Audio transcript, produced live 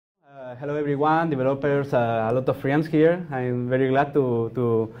Hello everyone, developers, a lot of friends here. I'm very glad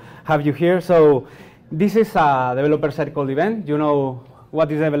to have you here. So this is a developer circle event. You know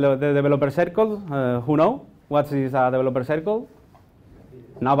what is the developer circle? Who know what is a developer circle?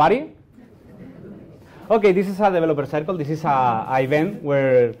 Nobody? Okay, this is a developer circle. This is a event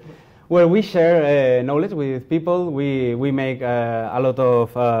where we share knowledge with people. We make a lot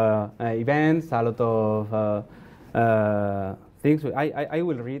of events, a lot of things. I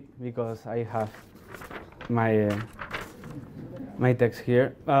will read because I have my text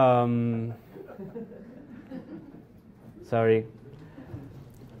here. Sorry.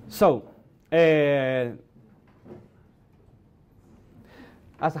 So, as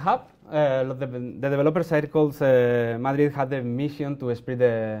a hub, the developer circles Madrid had the mission to spread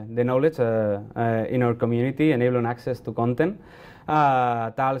the knowledge in our community, enabling access to content,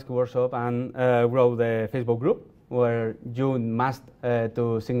 tasks, workshop, and grow the Facebook group, where you must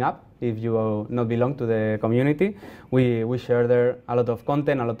to sign up if you not belong to the community. We share there a lot of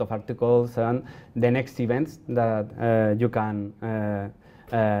content, a lot of articles, and the next events that you can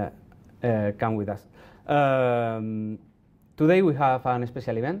come with us. Today we have a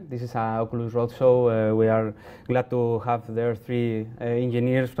special event. This is an Oculus Roadshow. We are glad to have there 3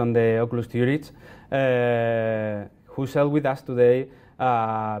 engineers from the Oculus Zurich who share with us today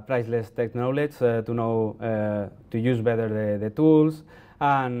priceless tech knowledge to know to use better the tools,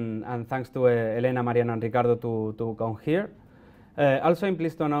 and thanks to Elena, Mariana, and Ricardo to come here. Also, I'm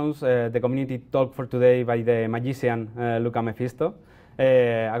pleased to announce the community talk for today by the magician Luca Mefisto,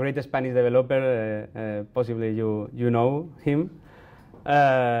 a great Spanish developer. Possibly you know him.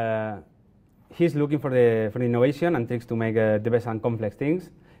 He's looking for the innovation and tricks to make the best and complex things.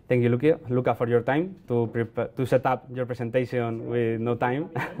 Thank you, Luca, for your time to set up your presentation with no time.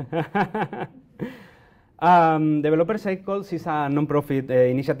 Developer Cycles is a non-profit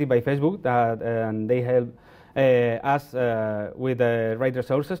initiative by Facebook that and they help us with the right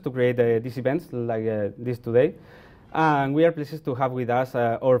resources to create these events like this today. And we are pleased to have with us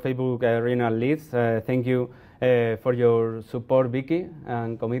our Facebook regional leads. Thank you for your support, Vicky,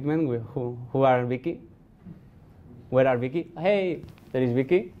 and commitment. Who are Vicky? Where are Vicky? Hey, there is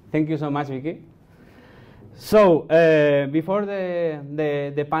Vicky. Thank you so much, Vicky. So before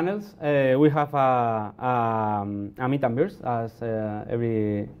the panels, we have a meet and beers as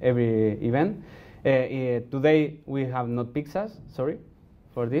every event. Today we have not pizzas. Sorry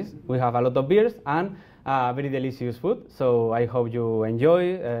for this. We have a lot of beers and very delicious food. So I hope you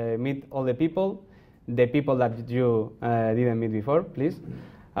enjoy, meet all the people that you didn't meet before. Please.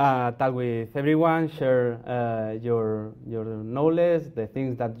 Talk with everyone, share your knowledge, the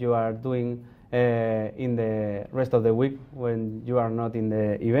things that you are doing in the rest of the week when you are not in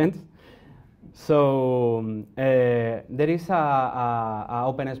the events. So there is a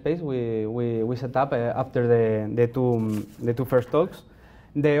open space we set up after the two first talks.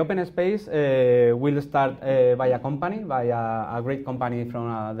 The open space will start by a great company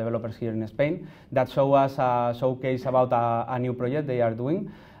from developers here in Spain that show us a showcase about a new project they are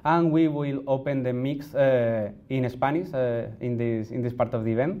doing, and we will open the mix in Spanish in this part of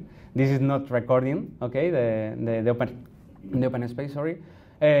the event. This is not recording, okay? The open space, sorry.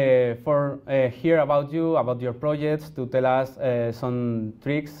 For hear about you, about your projects, to tell us some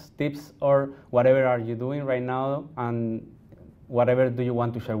tricks, tips, or whatever are you doing right now, and whatever do you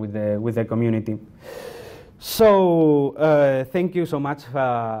want to share with the community. So thank you so much,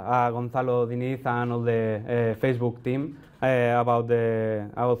 Gonzalo, Diniz, and all the Facebook team about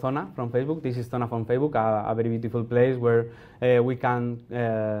Zona from Facebook. This is Zona from Facebook, a very beautiful place where we can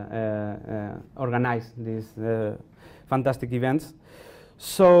organize these fantastic events.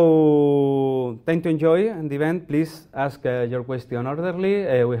 So time to enjoy the event. Please ask your question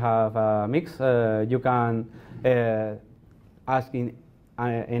orderly. We have a mix. You can ask in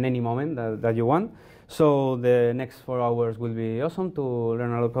any moment that you want. So the next 4 hours will be awesome to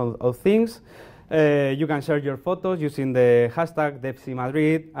learn a lot of things. You can share your photos using the hashtag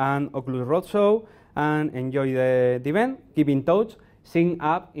DevCMadrid and Oculus Roadshow and enjoy the event. Keep in touch. Sign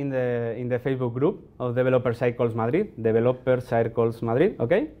up in the Facebook group of Developer Circles Madrid. Developer Circles Madrid.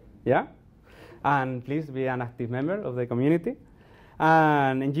 Okay? Yeah. And please be an active member of the community.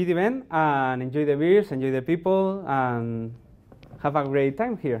 And enjoy the event. And enjoy the beers. Enjoy the people. And have a great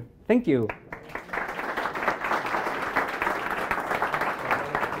time here. Thank you.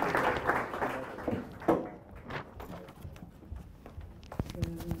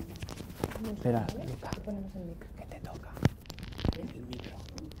 Espera, Luca, que te toca el micro.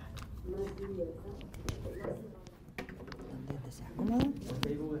 Donde te sea cómodo.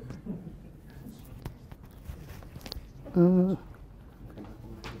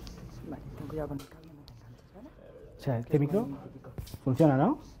 Vale. cuidado con el cable, no te enganches, ¿vale? O sea, este micro funciona,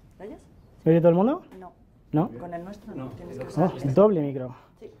 ¿no? ¿Lo oyes? ¿Lo oye todo el mundo? No. ¿No? Con el nuestro no. Tienes que Oh, usar doble micro.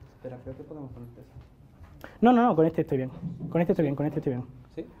 Sí. Espera, creo que podemos ponerte eso. No, con este estoy bien. Con este estoy bien, con este estoy bien.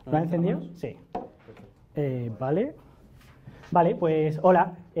 ¿Sí? ¿Lo has encendido? Sí. Vale. Vale, pues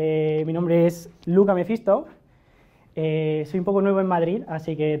hola. Mi nombre es Luca Mefisto. Soy un poco nuevo en Madrid,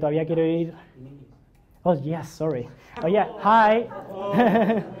 así que todavía quiero ir... Oh, yes, sorry. Oh, yeah, hi.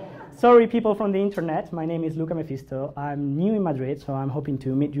 Sorry, people from the internet. My name is Luca Mefisto. I'm new in Madrid, so I'm hoping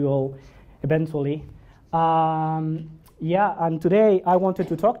to meet you all eventually. Yeah, and today I wanted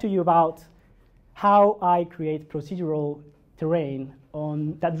to talk to you about how I create procedural terrain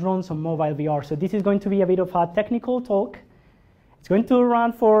that runs on mobile VR. So this is going to be a bit of a technical talk. It's going to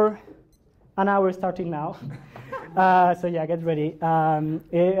run for an hour starting now. So yeah, get ready.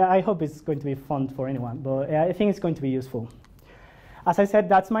 I hope it's going to be fun for anyone, but I think it's going to be useful. As I said,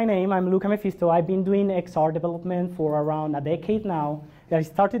 that's my name. I'm Luca Mefisto. I've been doing XR development for around a decade now. I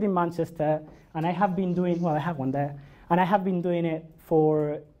started in Manchester, and I have been doing, well, I have one there, and I have been doing it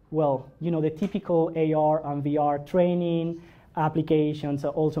for, well, you know, the typical AR and VR training applications,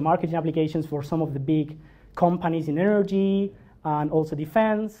 also marketing applications for some of the big companies in energy and also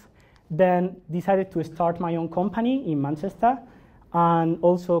defense. Then decided to start my own company in Manchester and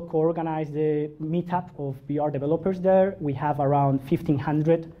also co-organize the meetup of VR developers there. We have around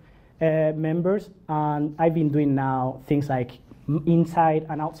 1,500 members, and I've been doing now things like inside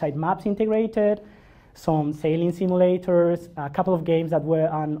and outside maps integrated, some sailing simulators, a couple of games that were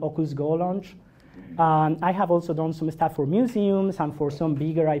on Oculus Go launch. And I have also done some stuff for museums and for some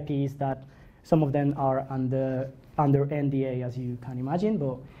bigger IPs that some of them are under NDA, as you can imagine.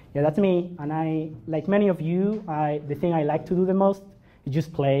 But yeah, that's me. And I, like many of you, the thing I like to do the most is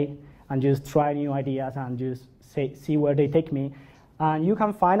just play and just try new ideas and just see where they take me. And you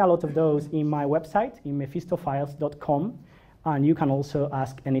can find a lot of those in my website, in mephistofiles.com. And you can also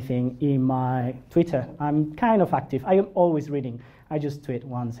ask anything in my Twitter. I'm kind of active. I am always reading. I just tweet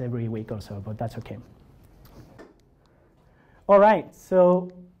once every week or so, but that's okay. All right,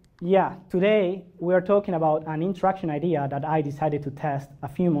 so yeah, today we are talking about an interaction idea that I decided to test a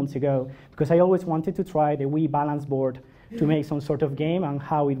few months ago because I always wanted to try the Wii balance board to make some sort of game and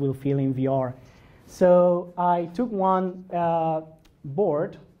how it will feel in VR. So I took one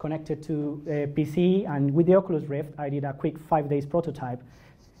board connected to a PC, and with the Oculus Rift, I did a quick 5 days prototype,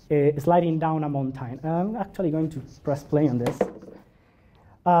 sliding down a mountain. I'm actually going to press play on this.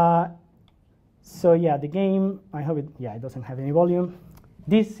 So yeah, the game, I hope it doesn't have any volume.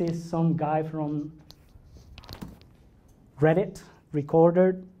 This is some guy from Reddit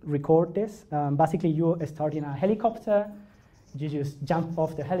record this. Basically, you start in a helicopter, you just jump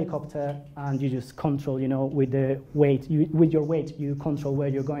off the helicopter, and you just control, you know, with the weight, with your weight, you control where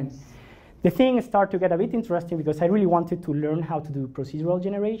you're going. The thing started to get a bit interesting because I really wanted to learn how to do procedural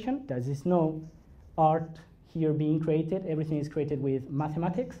generation. There is no art here being created. Everything is created with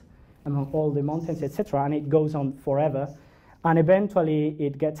mathematics among all the mountains, etc., and it goes on forever. And eventually,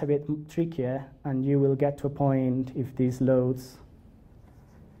 it gets a bit trickier, and you will get to a point, if this loads,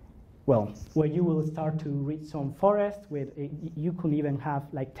 well, where you will start to reach some forest. You could even have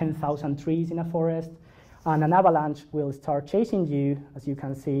like 10,000 trees in a forest, and an avalanche will start chasing you, as you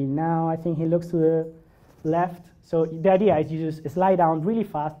can see now. I think he looks to the left. So the idea is you just slide down really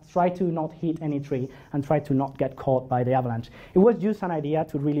fast, try to not hit any tree, and try to not get caught by the avalanche. It was just an idea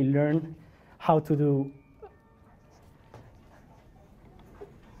to really learn how to do.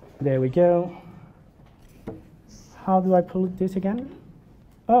 There we go. How do I pull this again?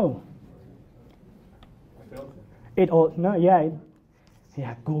 Oh. It all, no, yeah,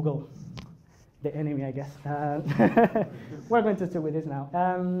 Google, the enemy, I guess. We're going to stick with this now.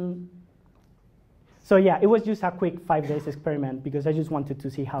 So yeah, it was just a quick 5 days experiment because I just wanted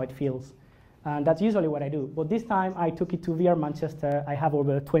to see how it feels. And that's usually what I do. But this time I took it to VR Manchester. I have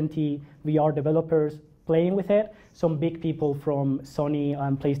over 20 VR developers playing with it. Some big people from Sony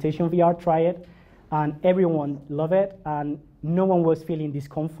and PlayStation VR try it. And everyone loved it. And no one was feeling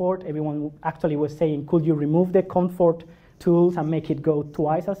discomfort. Everyone actually was saying, could you remove the comfort tools and make it go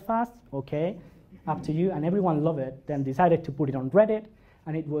twice as fast? Okay, up to you. And everyone loved it. Then decided to put it on Reddit.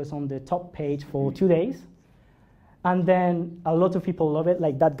 And it was on the top page for 2 days. And then a lot of people love it,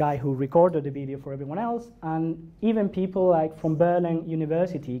 like that guy who recorded the video for everyone else. And even people like from Berlin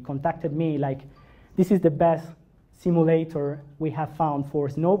University contacted me like, this is the best simulator we have found for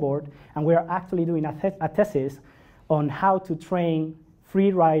snowboard. And we're actually doing a thesis on how to train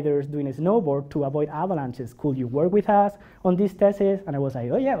free riders doing a snowboard to avoid avalanches. Could you work with us on this thesis? And I was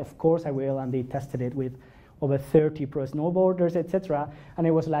like, oh yeah, of course I will. And they tested it with over 30 pro snowboarders, etc. And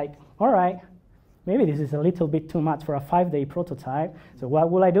it was like, all right, maybe this is a little bit too much for a 5-day prototype. So what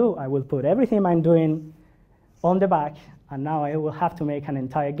will I do? I will put everything I'm doing on the back, and now I will have to make an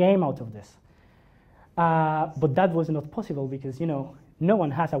entire game out of this. But that was not possible because, no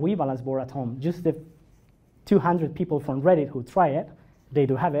one has a Wii balance board at home. Just the 200 people from Reddit who try it, they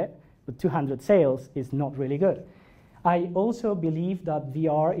do have it, but 200 sales is not really good. I also believe that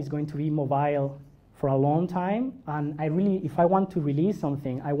VR is going to be mobile for a long time, and if I want to release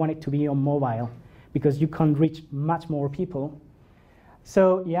something, I want it to be on mobile because you can reach much more people.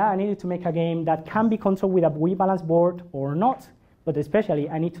 So yeah, I needed to make a game that can be controlled with a Wii balance board or not, but especially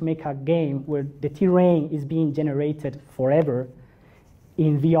I need to make a game where the terrain is being generated forever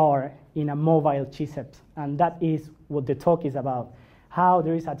in VR in a mobile chipset, and that is what the talk is about. How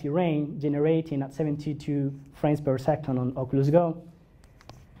there is a terrain generating at 72 frames per second on Oculus Go.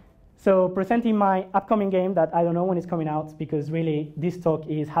 So presenting my upcoming game that I don't know when it's coming out because really this talk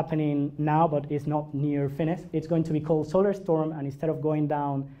is happening now but it's not near finished. It's going to be called Solar Storm, and instead of going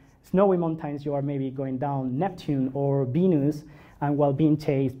down snowy mountains, you are maybe going down Neptune or Venus and while being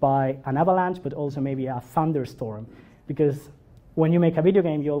chased by an avalanche but also maybe a thunderstorm. Because when you make a video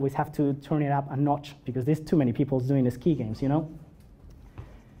game, you always have to turn it up a notch because there's too many people doing the ski games,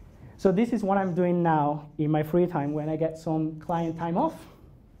 So this is what I'm doing now in my free time when I get some client time off.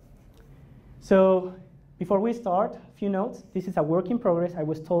 So before we start, a few notes. This is a work in progress. I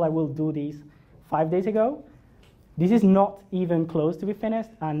was told I will do this 5 days ago. This is not even close to be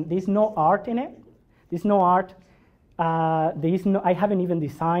finished, and there's no art in it. There's no art. I haven't even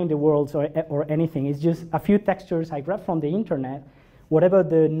designed the worlds or anything. It's just a few textures I grabbed from the internet. Whatever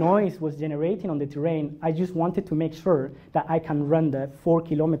the noise was generating on the terrain, I just wanted to make sure that I can render 4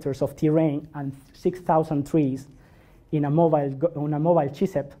 kilometers of terrain and 6,000 trees on a mobile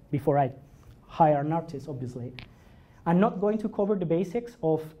chipset before I hire an artist, obviously. I'm not going to cover the basics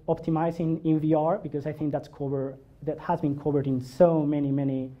of optimizing in VR because I think that has been covered in so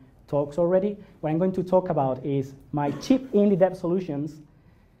many talks already. What I'm going to talk about is my cheap indie dev solutions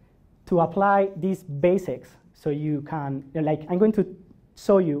to apply these basics. So you can, I'm going to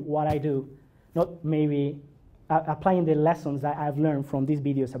show you what I do, not maybe applying the lessons that I've learned from these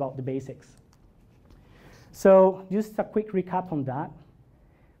videos about the basics. So just a quick recap on that.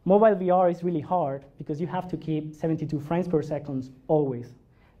 Mobile VR is really hard because you have to keep 72 frames per second always.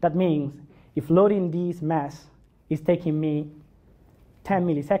 That means if loading this mess is taking me 10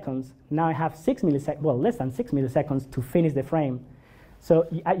 milliseconds, now I have 6 milliseconds, well, less than 6 milliseconds to finish the frame. So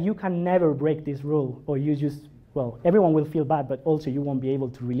you can never break this rule, or you just, well, everyone will feel bad, but also you won't be able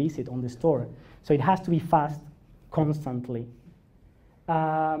to release it on the store. So it has to be fast constantly.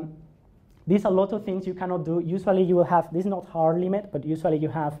 There's a lot of things you cannot do. Usually you will have, this is not hard limit, but usually you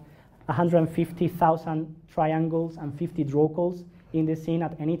have 150,000 triangles and 50 draw calls in the scene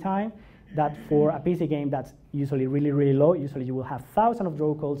at any time. That for a PC game that's usually really low. Usually you will have thousands of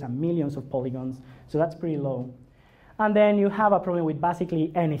draw calls and millions of polygons. So that's pretty low. And then you have a problem with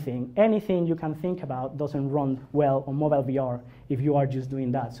basically anything. Anything you can think about doesn't run well on mobile VR if you are just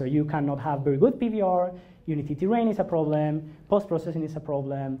doing that. So you cannot have very good PVR, Unity terrain is a problem, post-processing is a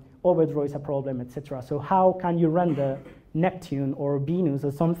problem, overdraw is a problem, etc. So how can you render Neptune or Venus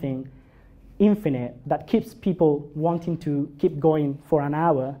or something infinite that keeps people wanting to keep going for an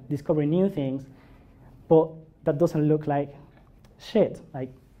hour, discovering new things, but that doesn't look like shit.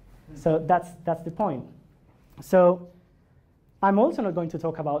 So that's the point. So I'm also not going to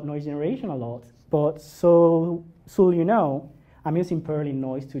talk about noise generation a lot, but so you know, I'm using Perlin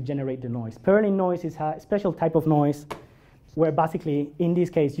noise to generate the noise. Perlin noise is a special type of noise where basically, in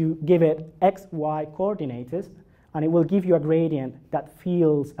this case, you give it X, Y coordinates, and it will give you a gradient that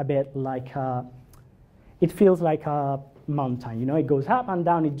feels a bit like a mountain. It goes up and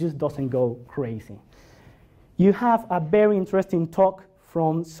down, it just doesn't go crazy. You have a very interesting talk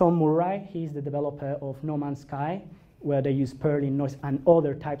from Son Murray. He's the developer of No Man's Sky, where they use Perlin noise and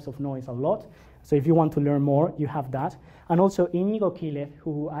other types of noise a lot. So if you want to learn more, you have that. And also Inigo Quilez,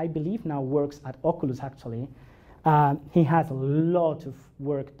 who I believe now works at Oculus actually. He has a lot of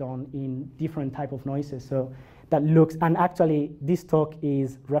work done in different type of noises. So that looks, and actually this talk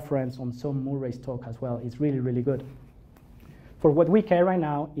is referenced on Son Murray's talk as well. It's really good. For what we care right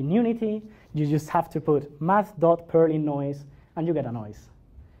now, in Unity, you just have to put math.perlin noise and you get a noise.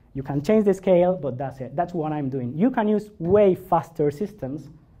 You can change the scale, but that's it. That's what I'm doing. You can use way faster systems,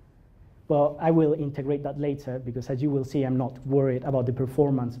 but I will integrate that later because as you will see, I'm not worried about the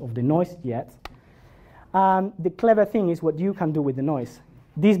performance of the noise yet. The clever thing is what you can do with the noise.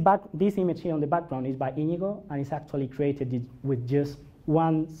 This image here on the background is by Inigo, and it's actually created with just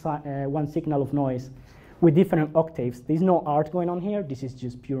one signal of noise with different octaves. There's no art going on here. This is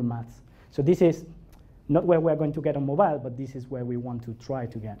just pure maths. So this is not where we're going to get on mobile, but this is where we want to try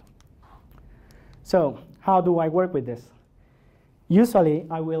to get. So how do I work with this? Usually,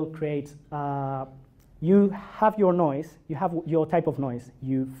 I will create, you have your noise, you have your type of noise.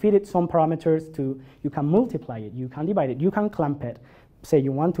 You feed it some parameters to, you can multiply it, you can divide it, you can clamp it. Say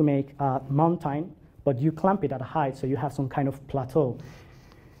you want to make a mountain, but you clamp it at a height, so you have some kind of plateau.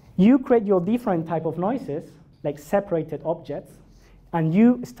 You create your different type of noises, like separated objects, and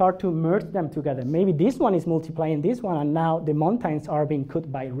you start to merge them together. Maybe this one is multiplying this one, and now the mountains are being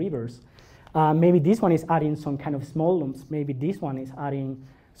cut by rivers. Maybe this one is adding some kind of small lumps. Maybe this one is adding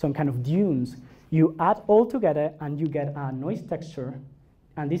some kind of dunes. You add all together, and you get a noise texture.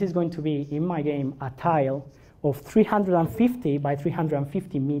 And this is going to be, in my game, a tile of 350 by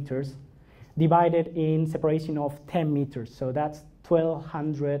 350 meters, divided in separation of 10 meters. So that's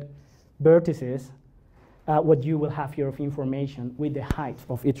 1,200 vertices, what you will have here of information with the height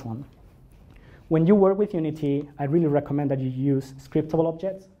of each one. When you work with Unity, I really recommend that you use scriptable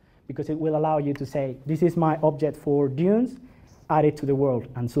objects, because it will allow you to say, this is my object for dunes, add it to the world,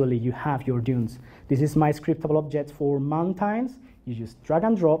 and suddenly you have your dunes. This is my scriptable object for mountains. You just drag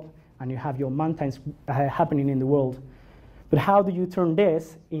and drop, and you have your mountains happening in the world. But how do you turn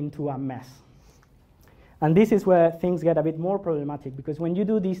this into a mess? And this is where things get a bit more problematic, because when you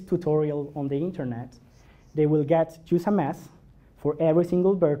do this tutorial on the internet, they will choose a mess for every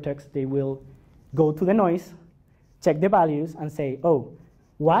single vertex. They will go to the noise, check the values, and say, oh,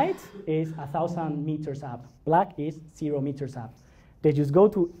 white is 1,000 meters up. Black is 0 meters up. They just go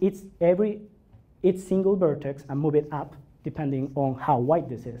to each single vertex and move it up, depending on how white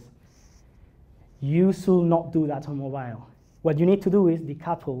this is. You should not do that on mobile. What you need to do is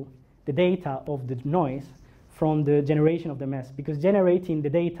decouple the data of the noise from the generation of the mess, because generating the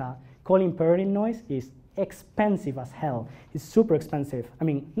data, calling pairing noise is expensive as hell. It's super expensive. I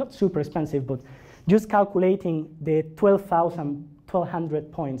mean, not super expensive, but just calculating the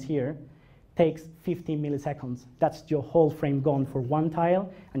 1,200 points here takes 15 milliseconds. That's your whole frame gone for one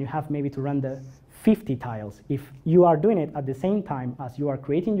tile, and you have maybe to render 50 tiles. If you are doing it at the same time as you are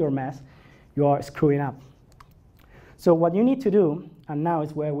creating your mess, you are screwing up. So what you need to do, and now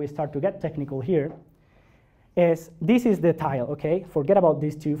is where we start to get technical here, is this is the tile, okay? Forget about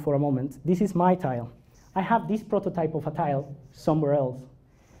these two for a moment. This is my tile. I have this prototype of a tile somewhere else.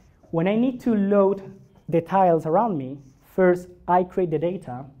 When I need to load the tiles around me, first I create the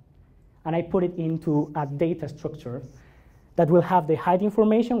data, and I put it into a data structure that will have the height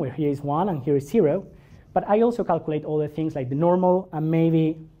information, where here is 1 and here is 0. But I also calculate all the things like the normal and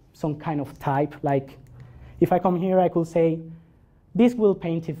maybe some kind of type. Like if I come here, I could say, this will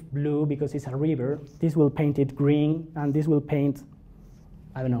paint it blue because it's a river. This will paint it green, and this will paint,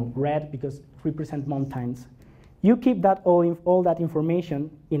 I don't know, red because it represents mountains. You keep that all that information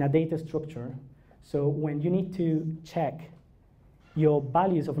in a data structure. So when you need to check your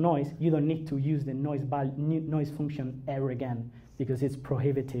values of noise, you don't need to use the noise function ever again, because it's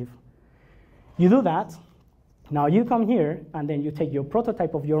prohibitive. You do that. Now you come here, and then you take your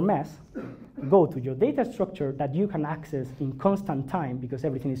prototype of your mess, go to your data structure that you can access in constant time, because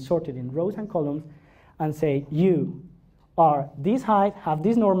everything is sorted in rows and columns, and say, you are this height, have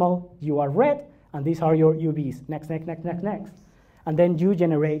this normal, you are red, and these are your UVs. Next, next, next, next, next. And then you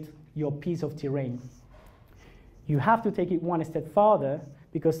generate your piece of terrain. You have to take it one step further,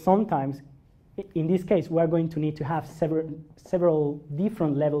 because sometimes, in this case, we're going to need to have several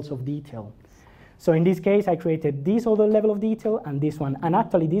different levels of detail. So in this case, I created this other level of detail and this one. And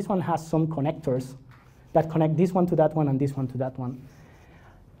actually, this one has some connectors that connect this one to that one and this one to that one.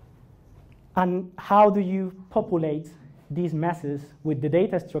 And how do you populate these messes with the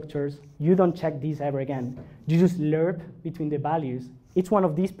data structures? You don't check these ever again. You just lerp between the values. Each one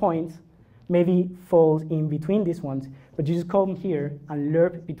of these points maybe falls in between these ones, but you just come here and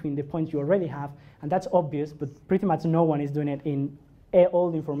lerp between the points you already have, and that's obvious, but pretty much no one is doing it in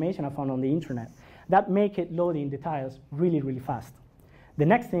all the information I found on the internet. That make it loading the tiles really, really fast. The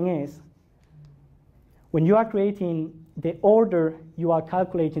next thing is, when you are creating the order you are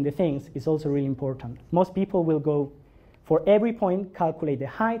calculating the things is also really important. Most people will go for every point, calculate the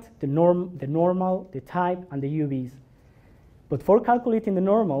height, the normal, the type, and the UVs. But for calculating the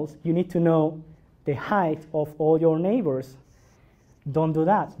normals, you need to know the height of all your neighbors. Don't do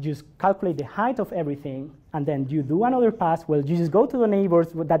that. Just calculate the height of everything, and then you do another pass. Well, you just go to the neighbors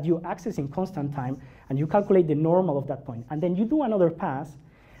that you access in constant time, and you calculate the normal of that point. And then you do another pass,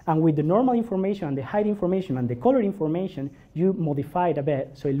 and with the normal information and the height information and the color information, you modify it a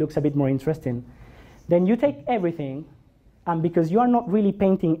bit so it looks a bit more interesting. Then you take everything, and because you are not really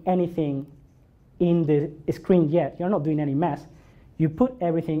painting anything in the screen yet. You're not doing any mess. You put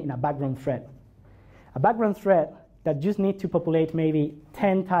everything in a background thread. A background thread that just need to populate maybe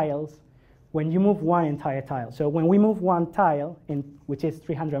 10 tiles when you move one entire tile. So when we move one tile, which is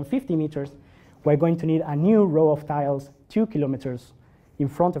 350 meters, we're going to need a new row of tiles 2 kilometers in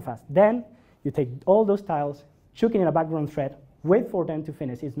front of us. Then you take all those tiles, chuck it in a background thread, wait for them to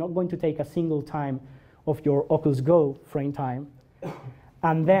finish. It's not going to take a single time of your Oculus Go frame time.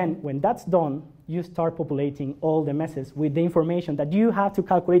 And then when that's done, you start populating all the messes with the information that you have to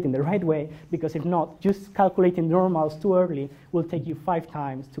calculate in the right way, because if not, just calculating normals too early will take you 5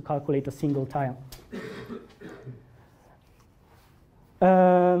 times to calculate a single tile.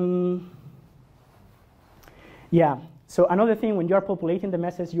 Yeah, so another thing, when you're populating the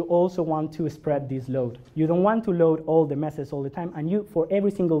messes, you also want to spread this load. You don't want to load all the messes all the time, and you, for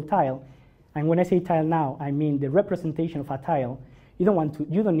every single tile, and when I say tile now, I mean the representation of a tile, you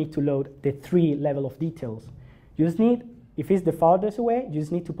don't need to load the 3 level of details. You just need, if it's the farthest away, you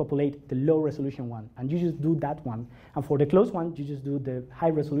just need to populate the low resolution one, and you just do that one. And for the close one, you just do the high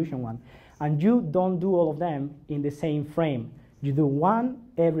resolution one. And you don't do all of them in the same frame. You do one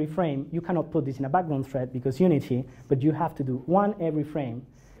every frame. You cannot put this in a background thread because Unity, but you have to do one every frame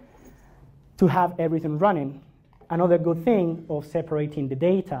to have everything running. Another good thing of separating the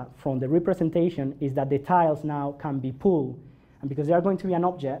data from the representation is that the tiles now can be pulled. And because they are going to be an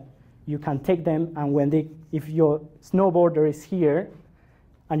object, you can take them, and if your snowboarder is here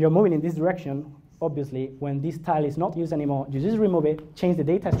and you're moving in this direction, obviously, when this tile is not used anymore, you just remove it, change the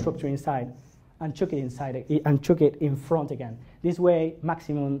data structure inside, and chuck it inside and chuck it in front again. This way,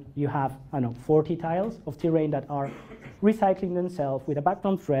 maximum, you have, I don't know, 40 tiles of terrain that are recycling themselves with a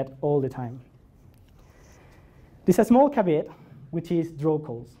background thread all the time. There's a small caveat, which is draw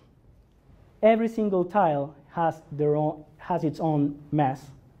calls. Every single tile has its own mess,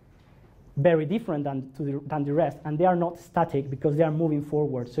 very different than the rest, and they are not static because they are moving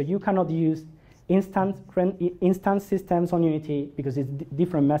forward. So you cannot use instance systems on Unity because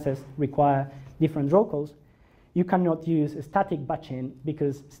different messes require different draw calls. You cannot use static batching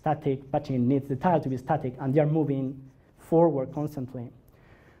because static batching needs the tile to be static, and they are moving forward constantly.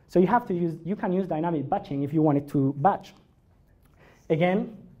 So you can use dynamic batching if you want it to batch.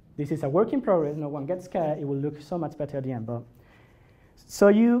 Again, this is a work in progress. No one gets scared. It will look so much better at the end. But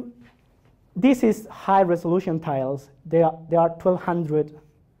so this is high resolution tiles. There are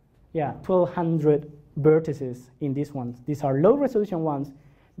 1,200 vertices in these ones. These are low resolution ones.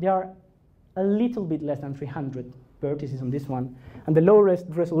 They are a little bit less than 300 vertices on this one. And the low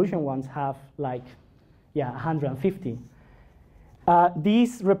resolution ones have 150.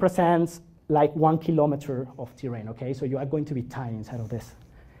 This represents like 1 kilometer of terrain, okay? So you are going to be tiny inside of this.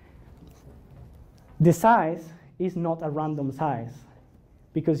 The size is not a random size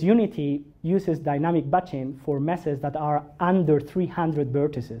because Unity uses dynamic batching for messes that are under 300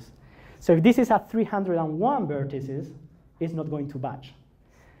 vertices. So if this is at 301 vertices, it's not going to batch.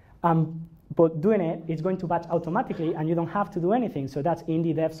 But doing it, it's going to batch automatically, and you don't have to do anything. So that's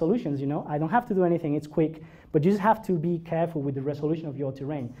indie dev solutions, you know? I don't have to do anything, it's quick, but you just have to be careful with the resolution of your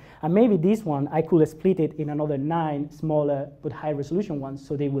terrain. And maybe this one, I could split it in another 9 smaller but high resolution ones,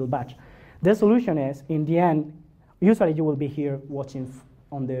 so they will batch. The solution is, in the end, usually you will be here watching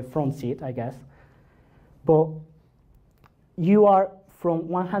on the front seat, I guess, but you are from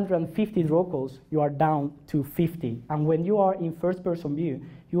 150 draw calls, you are down to 50. And when you are in first-person view,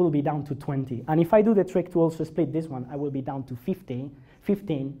 you will be down to 20. And if I do the trick to also split this one, I will be down to 15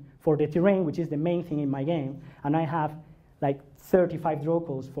 for the terrain, which is the main thing in my game. And I have like 35 draw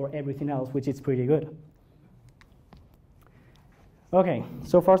calls for everything else, which is pretty good. OK,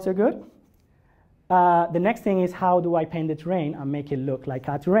 so far so good. The next thing is, how do I paint the terrain and make it look like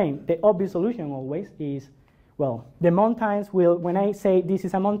a terrain? The obvious solution always is, well, the mountains will, when I say this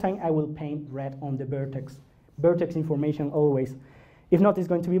is a mountain, I will paint red on the vertex. Vertex information always. If not, it's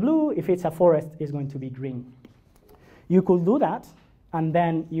going to be blue. If it's a forest, it's going to be green. You could do that, and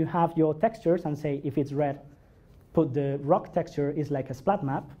then you have your textures and say, if it's red, put the rock texture is like a splat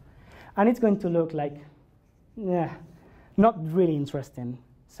map, and it's going to look like, not really interesting.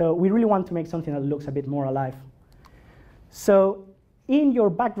 So we really want to make something that looks a bit more alive. So in your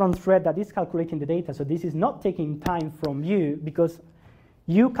background thread that is calculating the data, so this is not taking time from you because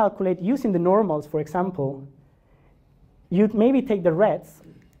you calculate using the normals, for example, you maybe take the reds,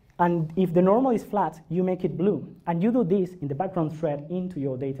 and if the normal is flat, you make it blue. And you do this in the background thread into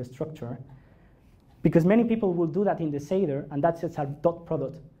your data structure, because many people will do that in the shader, and that's just a dot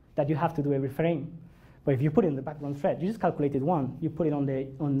product that you have to do every frame. But if you put it in the background thread, you just calculated one. You put it on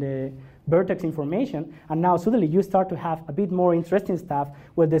the vertex information, and now suddenly you start to have a bit more interesting stuff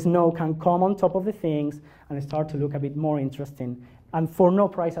where the snow can come on top of the things and start to look a bit more interesting. And for no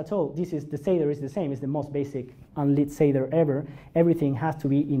price at all. The shader is the same. It's the most basic unlit shader ever. Everything has to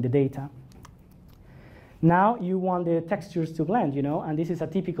be in the data. Now you want the textures to blend, and this is a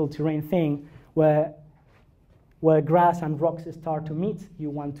typical terrain thing where grass and rocks start to meet.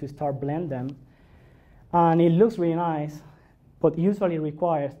 You want to start blend them. And it looks really nice, but usually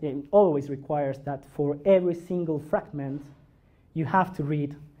it always requires that for every single fragment, you have to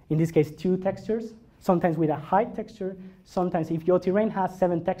read, in this case, 2 textures, sometimes with a high texture. Sometimes if your terrain has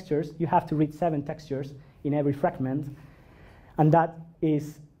 7 textures, you have to read 7 textures in every fragment. And that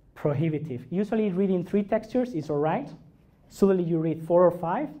is prohibitive. Usually reading 3 textures is all right. Suddenly you read 4 or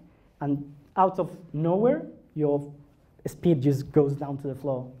 5, and out of nowhere, your speed just goes down to the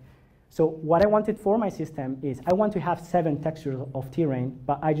floor. So what I wanted for my system is I want to have 7 textures of terrain,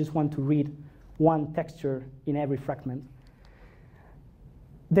 but I just want to read 1 texture in every fragment.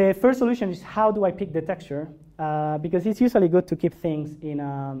 The first solution is how do I pick the texture? Because it's usually good to keep things in,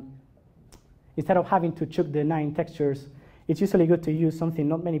 instead of having to chuck the 9 textures, it's usually good to use something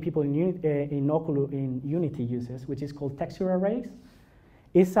not many people in Unity uses, which is called texture arrays.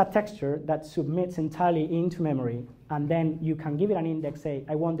 It's a texture that submits entirely into memory, and then you can give it an index, say,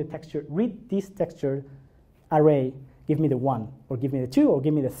 I want the texture, read this texture array, give me the 1, or give me the 2, or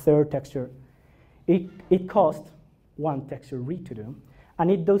give me the 3rd texture. It costs 1 texture read to do, and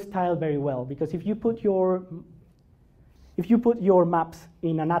it does tile very well, because if you put your maps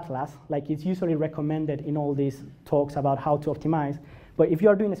in an atlas, like it's usually recommended in all these talks about how to optimize, but if you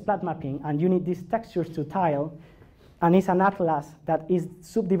are doing a splat mapping and you need these textures to tile, and it's an atlas that is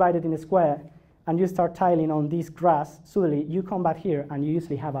subdivided in a square, and you start tiling on this grass, suddenly you come back here and you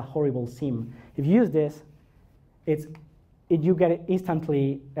usually have a horrible seam. If you use this, you get it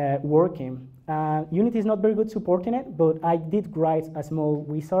instantly working. Unity is not very good supporting it, but I did write a small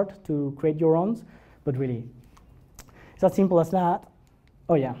wizard to create your own, but really, it's as simple as that.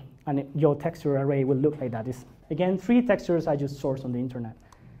 Oh yeah, and your texture array will look like that. It's, again, 3 textures I just sourced on the internet.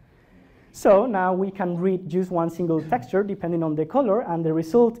 So now we can read just 1 single texture depending on the color, and the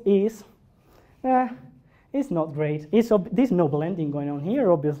result is, it's not great. There's no blending going on here.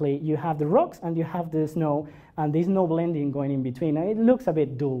 Obviously, you have the rocks and you have the snow, and there's no blending going in between. And it looks a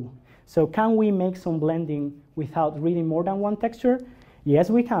bit dull. So can we make some blending without reading more than 1 texture? Yes,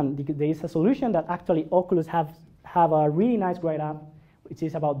 we can. There is a solution that actually Oculus have a really nice write-up, which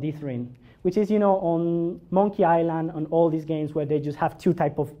is about dithering, which is, on Monkey Island, on all these games where they just have two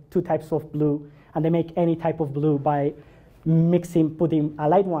types of blue, and they make any type of blue by putting a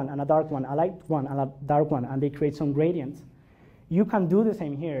light one and a dark one, a light one and a dark one, and they create some gradients. You can do the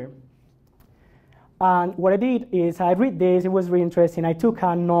same here. And what I did is I read this, it was really interesting. I took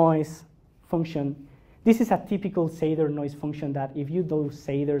a noise function. This is a typical shader noise function that if you do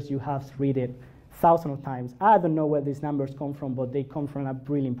shaders, you have to read it thousands of times. I don't know where these numbers come from, but they come from a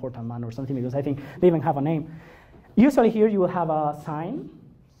really important man or something, because I think they even have a name. Usually here you will have a sign,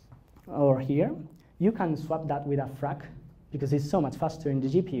 or here. You can swap that with a frac, because it's so much faster in the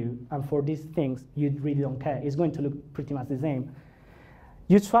GPU, and for these things, you really don't care. It's going to look pretty much the same.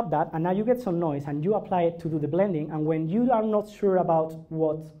 You swap that, and now you get some noise, and you apply it to do the blending, and when you are not sure about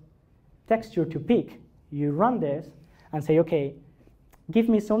what texture to pick, you run this and say, okay, give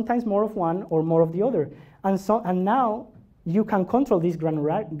me sometimes more of one or more of the other. And now you can control this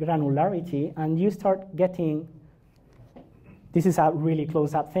granularity, and you start getting, this is a really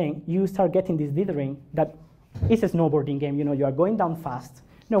close-up thing, you start getting this dithering that is a snowboarding game. You are going down fast.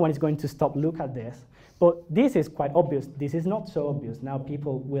 No one is going to stop, look at this. But this is quite obvious. This is not so obvious. Now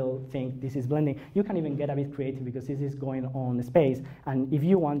people will think this is blending. You can even get a bit creative, because this is going on space. And if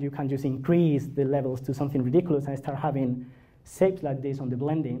you want, you can just increase the levels to something ridiculous and start having shapes like this on the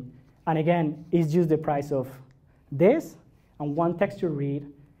blending. And again, it's just the price of this and 1 texture read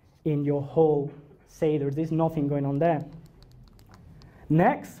in your whole shader. There's nothing going on there.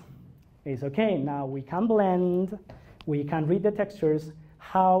 Next is, okay, now we can blend, we can read the textures.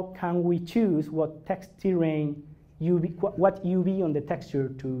 How can we choose what text terrain, what UV on the texture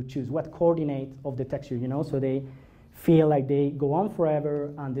to choose, what coordinate of the texture, so they feel like they go on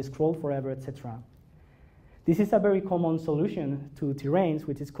forever and they scroll forever, etc. This is a very common solution to terrains,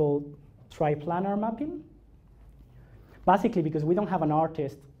 which is called triplanar mapping. Basically, because we don't have an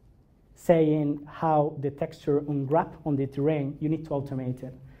artist saying how the texture unwrap on the terrain, you need to automate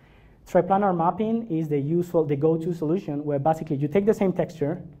it. Triplanar mapping is the go-to solution, where basically you take the same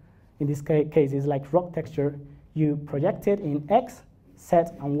texture, in this case it's like rock texture, you project it in X, Z,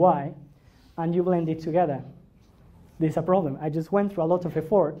 and Y, and you blend it together. There's a problem. I just went through a lot of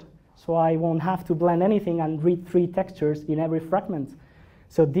effort, so I won't have to blend anything and read 3 textures in every fragment.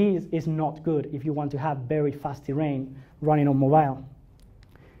 So this is not good if you want to have very fast terrain running on mobile.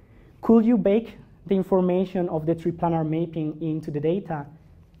 Could you bake the information of the triplanar mapping into the data?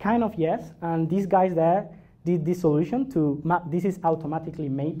 Kind of, yes. And these guys there did this solution to map. This is automatically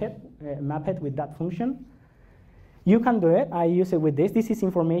mapped with that function. You can do it. I use it with this. This is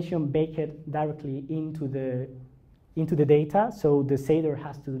information baked directly into the data, so the shader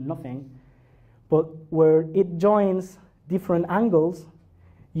has to do nothing. But where it joins different angles,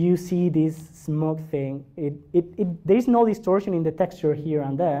 you see this smooth thing. There's no distortion in the texture here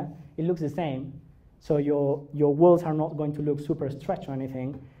and there. It looks the same. So your walls are not going to look super stretched or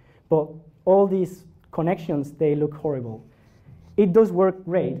anything. But all these connections, they look horrible. It does work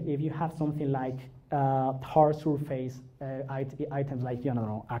great if you have something like hard surface items like, you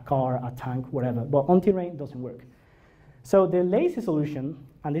know, a car, a tank, whatever. But on terrain, it doesn't work. So the lazy solution,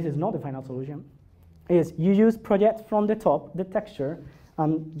 and this is not the final solution, is you use project from the top, the texture,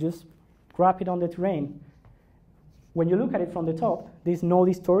 and just grab it on the terrain. When you look at it from the top, there's no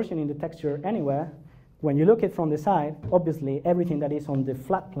distortion in the texture anywhere. When you look at it from the side, obviously everything that is on the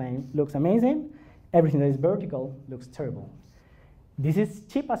flat plane looks amazing. Everything that is vertical looks terrible. This is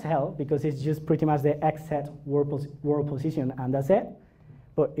cheap as hell because it's just pretty much the XZ world position and that's it.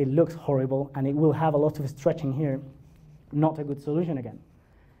 But it looks horrible and it will have a lot of stretching here. Not a good solution again.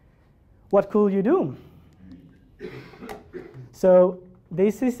 What could you do? So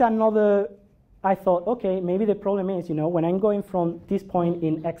this is another, I thought, okay, maybe the problem is, you know, when I'm going from this point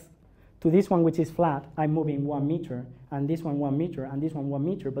in X to this one which is flat, I'm moving 1 meter, and this one 1 meter, and this one 1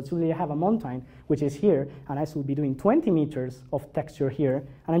 meter, but suddenly I have a mountain which is here, and I should be doing 20 meters of texture here,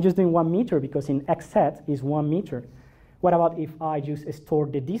 and I'm just doing 1 meter because in XZ is 1 meter. What about if I just store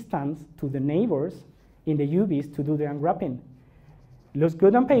the distance to the neighbors in the UVs to do the unwrapping? Looks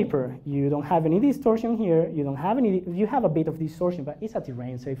good on paper. You don't have any distortion here. You don't have any, you have a bit of distortion, but it's a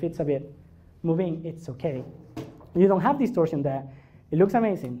terrain, so if it's a bit moving, it's okay. You don't have distortion there. It looks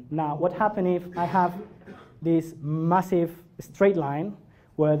amazing. Now, what happens if I have this massive straight line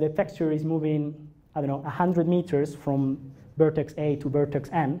where the texture is moving, I don't know, 100 meters from vertex A to vertex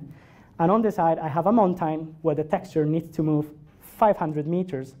N, and on the side I have a mountain where the texture needs to move 500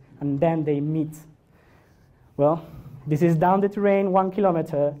 meters, and then they meet. Well, this is down the terrain 1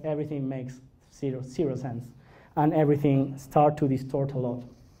 kilometer, everything makes zero sense, and everything starts to distort a lot.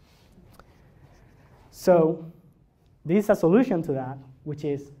 So this is a solution to that, which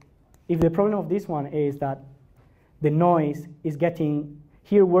is, if the problem of this one is that the noise is getting,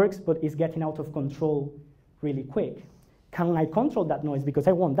 here works, but it's getting out of control really quick. Can I control that noise? Because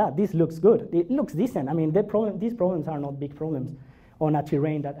I want that. This looks good. It looks decent. I mean, these problems are not big problems on a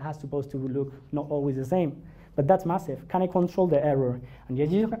terrain that has supposed to look not always the same. But that's massive. Can I control the error? And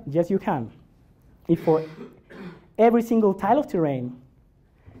yes, you can. If for every single tile of terrain,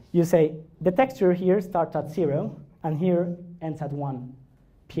 you say, the texture here starts at 0, and here ends at 1,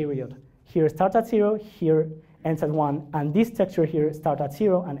 period. Here starts at 0, here ends at 1, and this texture here starts at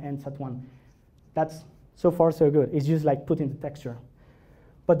 0 and ends at 1. That's so far so good. It's just like putting the texture.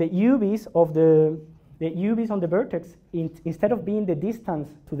 But the UVs of the UVs on the vertex, instead of being the distance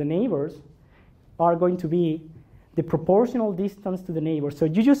to the neighbors, are going to be the proportional distance to the neighbors. So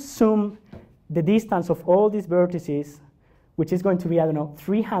you just sum the distance of all these vertices, which is going to be, I don't know,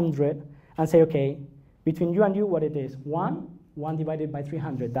 300, and say, okay, between you and you, what it is? 1 divided by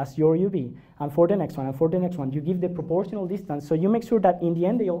 300, that's your UV. And for the next one, and for the next one, you give the proportional distance, so you make sure that in the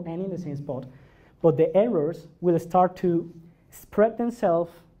end they all end in the same spot. But the errors will start to spread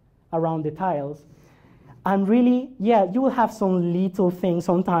themselves around the tiles. And really, yeah, you will have some little things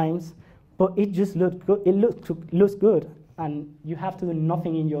sometimes, but it just looks good. It looks good, and you have to do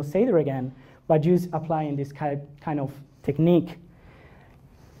nothing in your shader again, but just applying this kind of technique.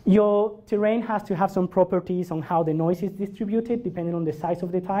 Your terrain has to have some properties on how the noise is distributed, depending on the size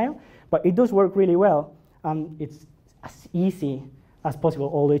of the tile, but it does work really well. It's as easy as possible,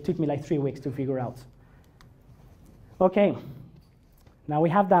 although it took me like 3 weeks to figure out. Okay, now we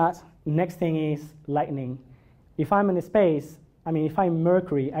have that. Next thing is lighting. If I'm in a space, I mean, if I'm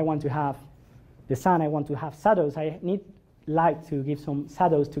Mercury, I want to have the sun, I want to have shadows. I need light to give some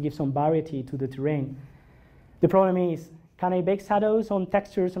shadows, to give some variety to the terrain. The problem is, can I bake shadows on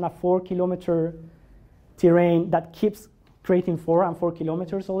textures on a 4-kilometer terrain that keeps creating 4 and 4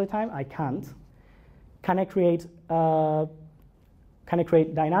 kilometers all the time? I can't. Can I create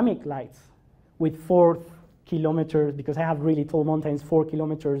dynamic lights with 4 kilometers, because I have really tall mountains, 4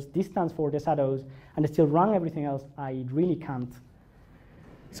 kilometers distance for the shadows, and still run everything else? I really can't.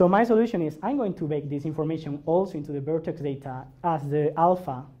 So my solution is I'm going to make this information also into the vertex data as the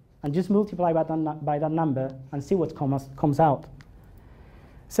alpha and just multiply by that number and see what comes out.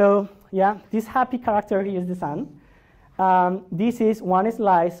 So yeah, this happy character here is the sun. This is one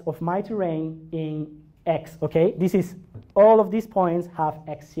slice of my terrain in X, okay? This is, all of these points have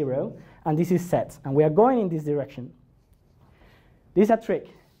X0, and this is set, and we are going in this direction. This is a trick.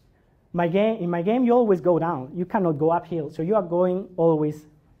 In my game, you always go down. You cannot go uphill, so you are going always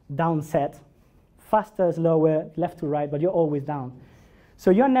down set, faster, slower, left to right, but you're always down.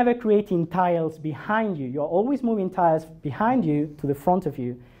 So you're never creating tiles behind you. You're always moving tiles behind you to the front of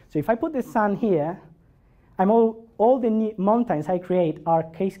you. So if I put the sun here, all the mountains I create are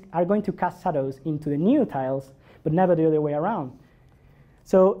going to cast shadows into the new tiles, but never the other way around.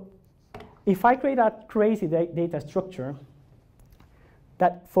 So if I create a crazy data structure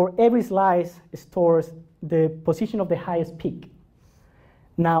that for every slice stores the position of the highest peak,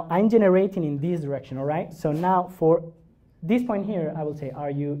 now I'm generating in this direction, all right? So now for this point here, I will say, are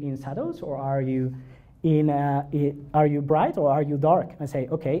you in shadows or are you are you bright or are you dark? I say,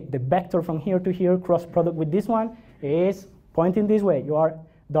 okay, the vector from here to here, cross product with this one is pointing this way. You are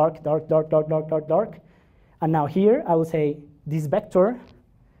dark, dark, dark, dark, dark, dark, dark. And now here, I will say, this vector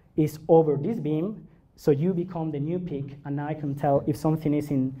is over this beam, so you become the new peak, and now I can tell if something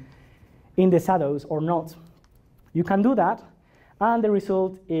is in the shadows or not. You can do that, and the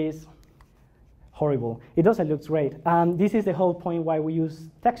result is horrible. It doesn't look great. And this is the whole point why we use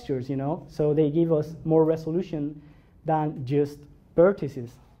textures, you know? So they give us more resolution than just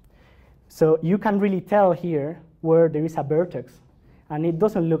vertices. So you can really tell here where there is a vertex. And it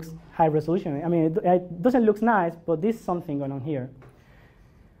doesn't look high resolution. I mean, it doesn't look nice, but there's something going on here.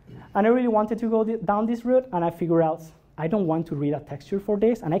 And I really wanted to go down this route, and I figured out I don't want to read a texture for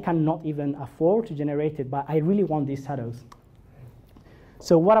this, and I cannot even afford to generate it, but I really want these shadows.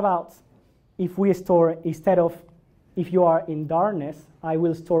 So what about if we store, instead of if you are in darkness, I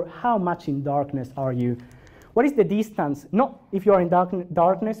will store how much in darkness are you? What is the distance? Not if you are in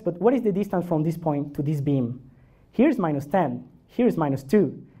darkness, but what is the distance from this point to this beam? Here's -10, here is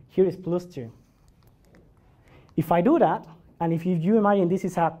 -2, here is +2. If I do that, and if you imagine this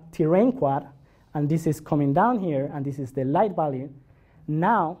is a terrain quad, and this is coming down here, and this is the light value,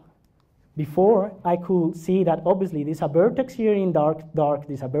 now, before, I could see that obviously there's a vertex here in dark,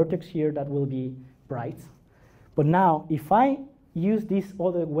 there's a vertex here that will be bright. But now, if I use this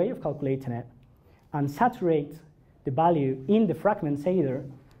other way of calculating it and saturate the value in the fragment shader,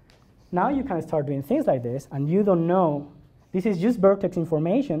 now you can start doing things like this, and you don't know, this is just vertex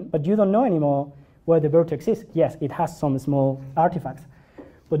information, but you don't know anymore where the vertex is. Yes, it has some small artifacts.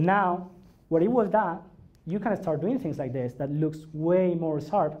 But now, where it was that, you can start doing things like this that looks way more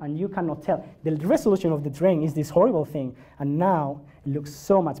sharp, and you cannot tell. The resolution of the terrain is this horrible thing, and now it looks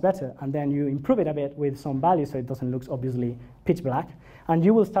so much better. And then you improve it a bit with some values so it doesn't look obviously pitch black. And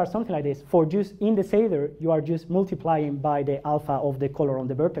you will start something like this. For just in the shader, you are just multiplying by the alpha of the color on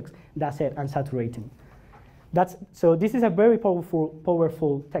the vertex. That's it, and saturating. So this is a very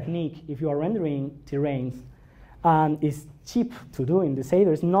powerful technique if you are rendering terrains, and it's cheap to do in the shader.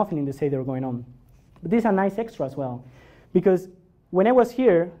 There's nothing in the shader going on. But this is a nice extra as well, because when I was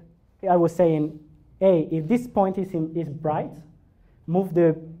here, I was saying, hey, if this point is bright,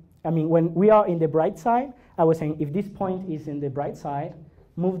 when we are in the bright side, I was saying, if this point is in the bright side,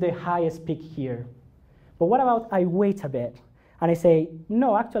 move the highest peak here. But what about I wait a bit, and I say,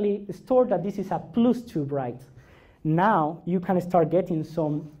 no, actually, store that this is a +2 bright. Now, you can start getting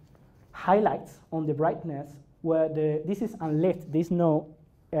some highlights on the brightness where this is unlit, there's no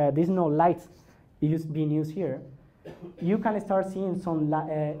light being used here. You can start seeing some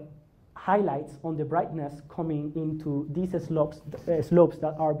highlights on the brightness coming into these slopes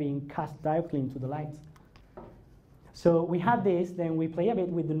that are being cast directly into the light. So we had this, then we play a bit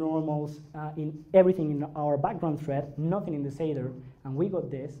with the normals in everything in our background thread, nothing in the shader, and we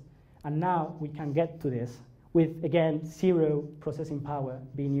got this. And now we can get to this with, again, 0 processing power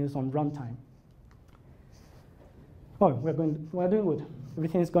being used on runtime. Oh, we're doing good.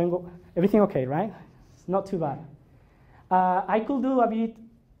 Everything okay, right? It's not too bad. I could do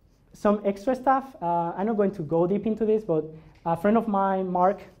some extra stuff. I'm not going to go deep into this, but a friend of mine,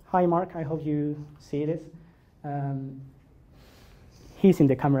 Mark, hi Mark, I hope you see this. He's in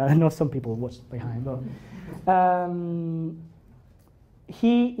the camera. I know some people watch behind, but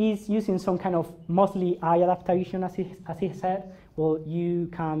he is using some kind of mostly eye adaptation, as he said. Well, you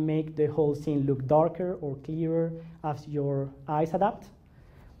can make the whole scene look darker or clearer as your eyes adapt.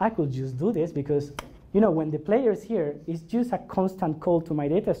 I could just do this because, when the player is here, it's just a constant call to my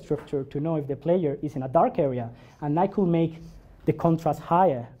data structure to know if the player is in a dark area. And I could make the contrast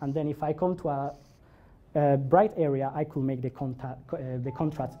higher. And then if I come to a bright area, I could make the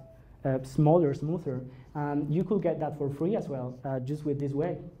contrast smaller, smoother. And you could get that for free as well, just with this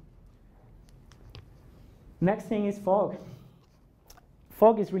way. Next thing is fog.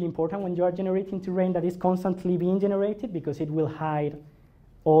 Fog is really important when you are generating terrain that is constantly being generated, because it will hide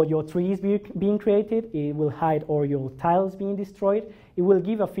all your trees being created, it will hide all your tiles being destroyed, it will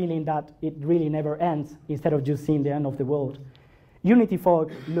give a feeling that it really never ends, instead of just seeing the end of the world. Unity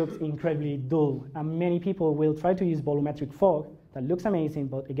fog looks incredibly dull, and many people will try to use volumetric fog. That looks amazing,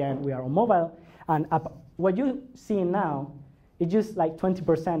 but again, we are on mobile, and what you're seeing now is just like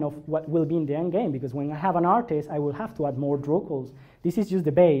 20% of what will be in the end game, because when I have an artist, I will have to add more draw calls. This is just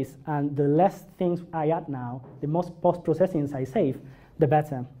the base, and the less things I add now, the most post-processing I save, the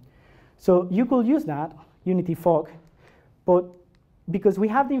better. So you could use that, Unity fog, but because we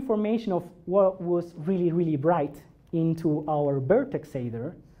have the information of what was really, really bright into our vertex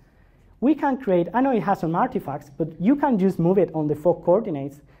shader, we can create, I know it has some artifacts, but you can just move it on the fog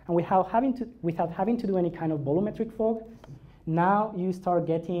coordinates, and without having to do any kind of volumetric fog, now you start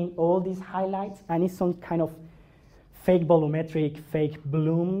getting all these highlights, and it's some kind of fake volumetric, fake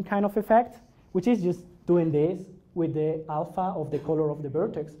bloom kind of effect, which is just doing this with the alpha of the color of the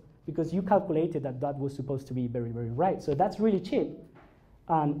vertex, because you calculated that that was supposed to be very, very bright. So that's really cheap,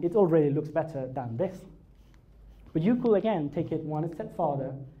 and it already looks better than this. But you could, again, take it one step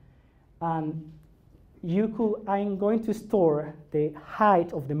further, and you could, I'm going to store the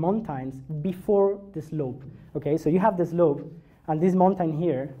height of the mountains before the slope. Okay, so you have the slope, and this mountain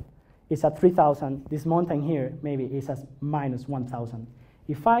here is at 3,000. This mountain here maybe is at minus 1,000.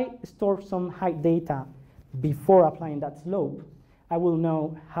 If I store some height data before applying that slope, I will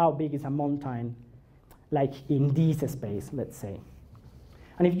know how big is a mountain, like in this space, let's say.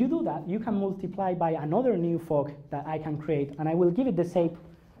 And if you do that, you can multiply by another new fog that I can create, and I will give it the shape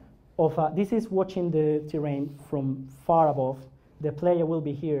of, this is watching the terrain from far above. The player will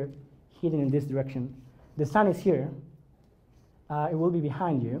be here, hidden in this direction. The sun is here. It will be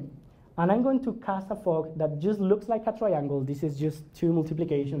behind you. And I'm going to cast a fog that just looks like a triangle. This is just 2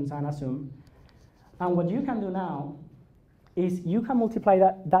 multiplications and a sum. And what you can do now is you can multiply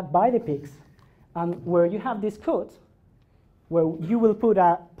that by the peaks. And where you have this code, where you will put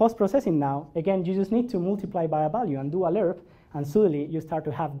a post-processing now, again, you just need to multiply by a value and do a lerp, and suddenly you start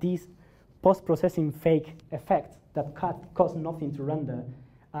to have these post-processing fake effects that cost nothing to render,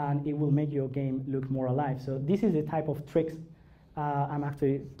 and it will make your game look more alive. So this is the type of tricks I'm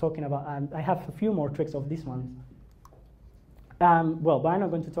actually talking about, and I have a few more tricks of this one. Well, but I'm not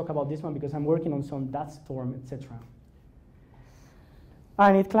going to talk about this one because I'm working on some dust storm, etc.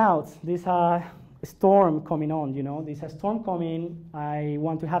 I need clouds. There's a storm coming on, you know. There's a storm coming. I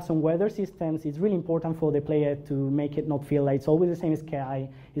want to have some weather systems. It's really important for the player to make it not feel like it's always the same sky.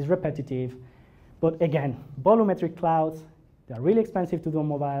 It's repetitive. But again, volumetric clouds, they're really expensive to do on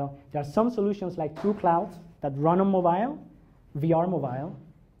mobile. There are some solutions like True Clouds that run on mobile, VR mobile.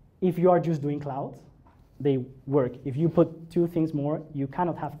 If you are just doing clouds, they work. If you put 2 things more, you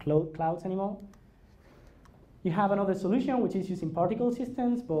cannot have clouds anymore. You have another solution, which is using particle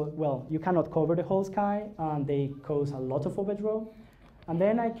systems, but, well, you cannot cover the whole sky, and they cause a lot of overdraw. And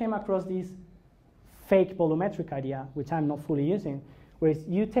then I came across this fake volumetric idea, which I'm not fully using, where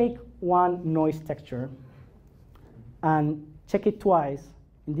you take one noise texture and check it twice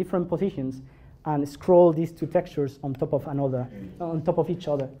in different positions, and scroll these 2 textures on top of each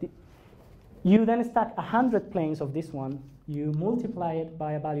other. You then stack 100 planes of this one. You multiply it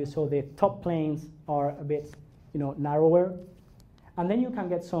by a value, so the top planes are a bit, narrower, and then you can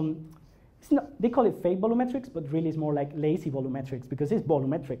get some. They call it fake volumetrics, but really it's more like lazy volumetrics, because it's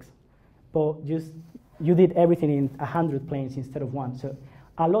volumetrics, but just you did everything in 100 planes instead of 1. So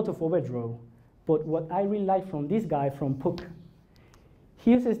a lot of overdraw. But what I really like from this guy from Puck,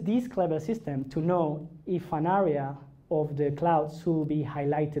 he uses this clever system to know if an area of the cloud should be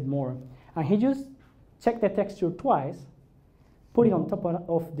highlighted more. And he just checked the texture twice, put it on top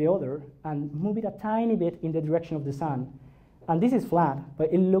of the other, and move it a tiny bit in the direction of the sun. And this is flat,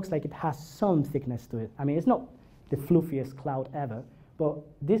 but it looks like it has some thickness to it. I mean, it's not the fluffiest cloud ever, but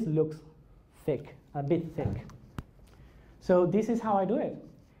this looks thick, a bit thick. So this is how I do it.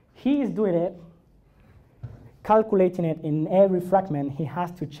 He is doing it, calculating it in every fragment. He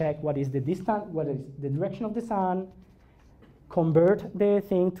has to check what is the distance, what is the direction of the sun, convert the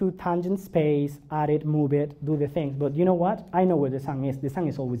thing to tangent space, add it, move it, do the things. But you know what? I know where the sun is. The sun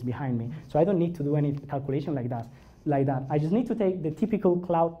is always behind me. So I don't need to do any calculation like that. I just need to take the typical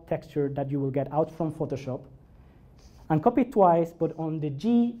cloud texture that you will get out from Photoshop, and copy it twice, but on the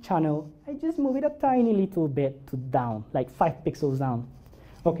G channel, I just move it a tiny little bit to down, like 5 pixels down.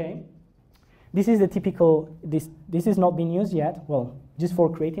 Okay? This is the typical, this is not being used yet, well, just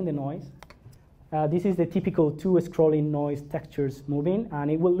for creating the noise. This is the typical 2 scrolling noise textures moving, and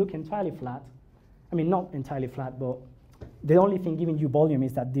it will look entirely flat. I mean, not entirely flat, but the only thing giving you volume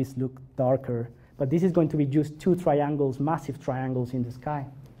is that this looks darker. But this is going to be just 2 triangles, massive triangles in the sky.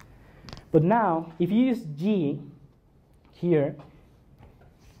 But now, if you use G here,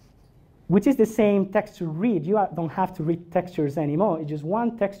 which is the same texture read, you don't have to read textures anymore. It's just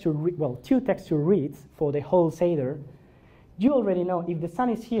one texture, well, 2 texture reads for the whole shader. You already know if the sun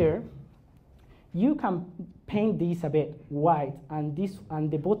is here, you can paint this a bit white and this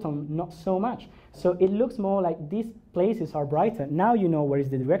and the bottom not so much. So it looks more like these places are brighter. Now you know where is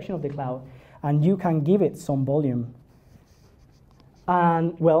the direction of the cloud, and you can give it some volume.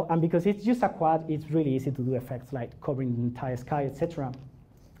 And well, and because it's just a quad, it's really easy to do effects like covering the entire sky, etc.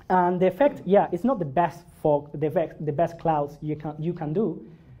 And the effect, yeah, it's not the best fog, the best clouds you can do,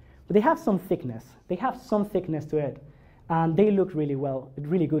 but they have some thickness. They have some thickness to it, and they look really well,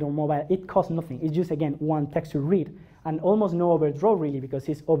 really good on mobile. It costs nothing. It's just, again, one texture read, and almost no overdraw, really, because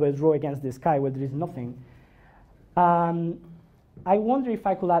it's overdraw against the sky where there is nothing. I wonder if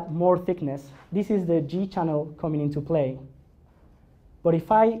I could add more thickness. This is the G channel coming into play. But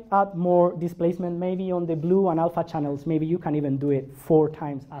if I add more displacement, maybe on the blue and alpha channels, maybe you can even do it 4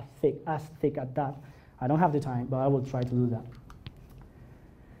 times as thick as that. I don't have the time, but I will try to do that.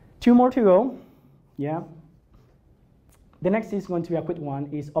 2 more to go. Yeah. The next is going to be a quick one,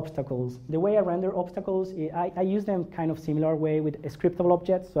 is obstacles. The way I render obstacles, I use them kind of similar way with scriptable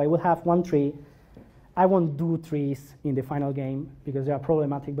objects. So I will have 1 tree. I won't do trees in the final game because they are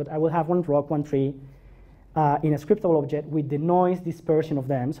problematic, but I will have 1 rock, 1 tree in a scriptable object with the noise dispersion of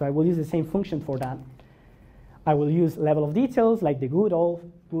them. So I will use the same function for that. I will use level of details, like the good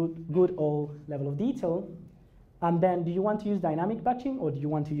old level of detail. And then, do you want to use dynamic batching, or do you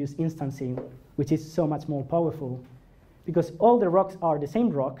want to use instancing, which is so much more powerful? Because all the rocks are the same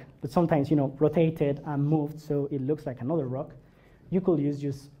rock, but sometimes, you know, rotated and moved, so it looks like another rock. You could use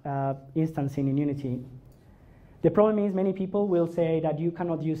just instancing in Unity. The problem is many people will say that you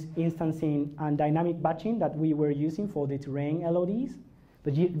cannot use instancing and dynamic batching that we were using for the terrain LODs,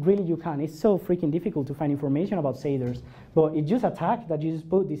 but really you can. It's so freaking difficult to find information about shaders, but it's just a tag that you just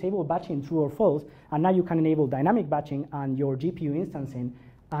put disable batching true or false, and now you can enable dynamic batching and your GPU instancing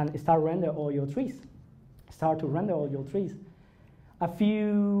and start to render all your trees.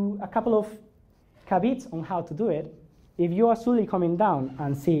 A couple of caveats on how to do it. If you are slowly coming down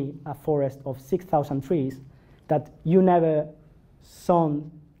and see a forest of 6,000 trees that you never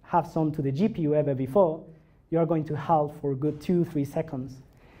have shown to the GPU ever before, you are going to halt for a good 2-3 seconds.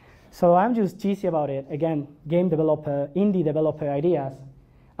 So I'm just cheesy about it. Again, game developer, indie developer ideas.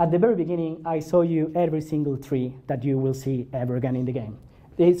 At the very beginning, I show you every single tree that you will see ever again in the game.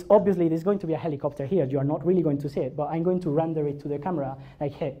 Obviously, there's going to be a helicopter here. You are not really going to see it, but I'm going to render it to the camera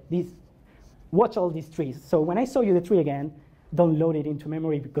like, hey, watch all these trees. So when I show you the tree again, don't load it into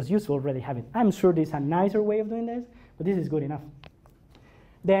memory because you already have it. I'm sure there's a nicer way of doing this, but this is good enough.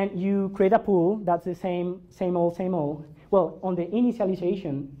 Then you create a pool that's the same old. Well, on the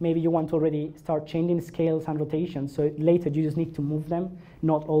initialization, maybe you want to already start changing scales and rotations, so later you just need to move them,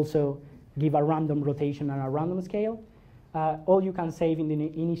 not also give a random rotation and a random scale. All you can save in the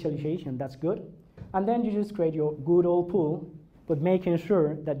initialization, that's good. And then you just create your good old pool, but making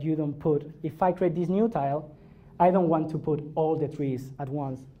sure that you don't put, if I create this new tile, I don't want to put all the trees at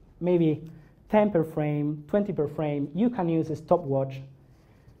once. Maybe 10 per frame, 20 per frame. You can use a stopwatch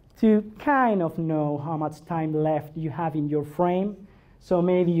to kind of know how much time left you have in your frame. So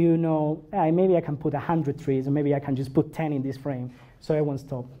maybe you know, maybe I can put 100 trees, or maybe I can just put 10 in this frame, so I won't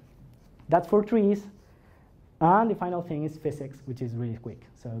stop. That's for trees. And the final thing is physics, which is really quick,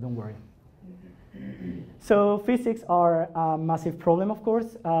 so don't worry. So physics are a massive problem, of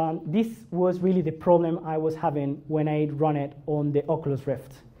course. This was really the problem I was having when I run it on the Oculus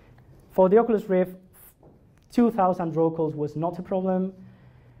Rift. For the Oculus Rift, 2,000 raw calls was not a problem.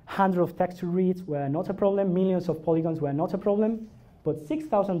 Hundreds of texture reads were not a problem. Millions of polygons were not a problem. But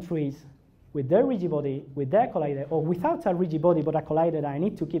 6,000 trees with their rigidbody, with their collider, or without a rigidbody but a collider that I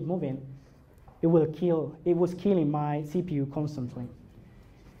need to keep moving, it was killing my CPU constantly.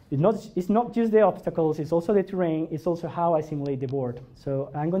 It's not just the obstacles, it's also the terrain, it's also how I simulate the board. So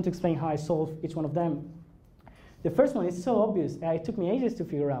I'm going to explain how I solve each one of them. The first one is so obvious, it took me ages to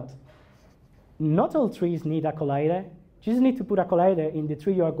figure out. Not all trees need a collider. You just need to put a collider in the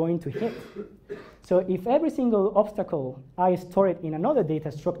tree you are going to hit. So if every single obstacle, I store it in another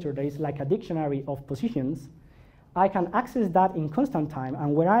data structure that is like a dictionary of positions, I can access that in constant time.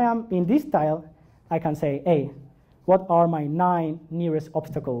 And when I am in this tile, I can say, hey, what are my 9 nearest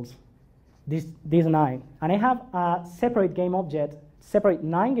obstacles? These 9. And I have a separate game object, separate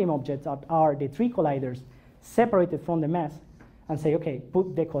 9 game objects that are the 3 colliders separated from the mesh, and say, okay,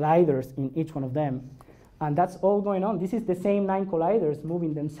 put the colliders in each one of them. And that's all going on. This is the same 9 colliders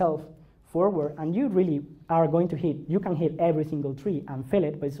moving themselves forward, and you really are going to hit. You can hit every single tree and fill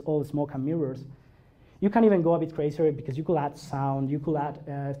it, but it's all smoke and mirrors. You can even go a bit crazier because you could add sound, you could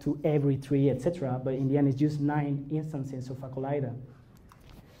add to every tree, etc. But in the end, it's just 9 instances of a collider.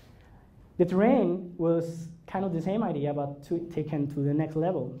 The terrain was kind of the same idea, but taken to the next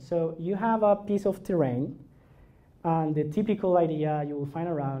level. So you have a piece of terrain, and the typical idea you will find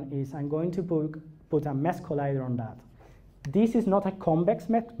around is I'm going to put a mesh collider on that. This is not a convex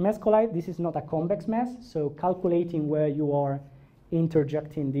mesh collider. This is not a convex mesh. So calculating where you are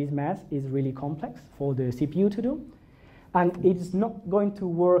interjecting this mesh is really complex for the CPU to do. And it's not going to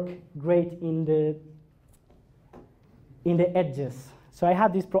work great in the edges. So I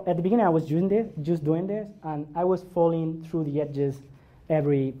had this, at the beginning I was doing this, and I was falling through the edges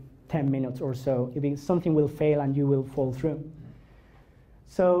every 10 minutes or so. Something will fail and you will fall through.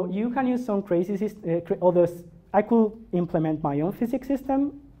 So you can use some crazy others. I could implement my own physics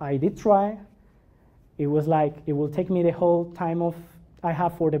system. I did try. It was like, it will take me the whole time I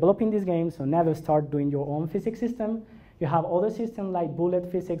have for developing this game, so never start doing your own physics system. You have other systems like bullet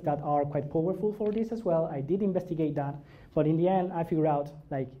physics that are quite powerful for this as well. I did investigate that, but in the end, I figured out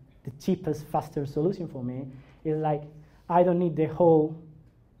like the cheapest, faster solution for me is like, I don't need the whole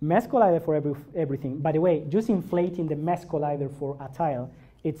mesh collider for everything. By the way, just inflating the mesh collider for a tile,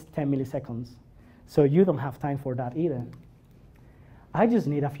 it's 10 milliseconds. So you don't have time for that either. I just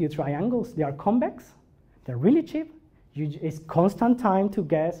need a few triangles. They are convex. They're really cheap. It's constant time to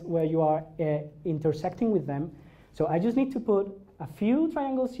guess where you are intersecting with them. So I just need to put a few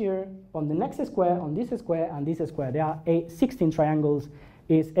triangles here on the next square, on this square, and this square. There are 16 triangles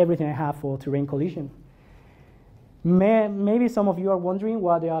is everything I have for terrain collision. Maybe some of you are wondering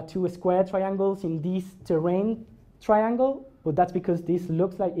why there are 2 square triangles in this terrain triangle, but that's because this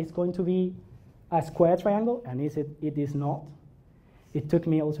looks like it's going to be a square triangle, and it is not. It took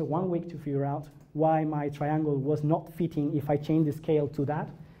me also 1 week to figure out why my triangle was not fitting if I change the scale to that.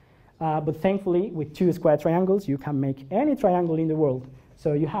 But thankfully, with 2 square triangles, you can make any triangle in the world.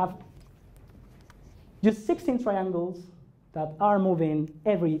 So you have just 16 triangles that are moving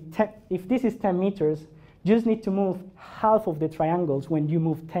every 10. If this is 10 meters, you just need to move half of the triangles when you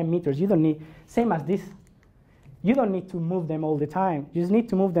move 10 meters. You don't need, same as this, you don't need to move them all the time. You just need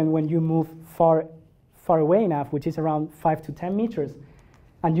to move them when you move far away enough, which is around 5 to 10 meters.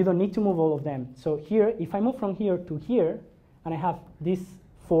 And you don't need to move all of them. So here, if I move from here to here, and I have this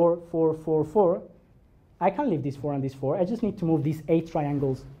 4, 4, 4, 4, I can leave this 4 and this 4. I just need to move these 8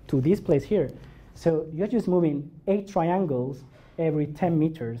 triangles to this place here. So you're just moving 8 triangles every 10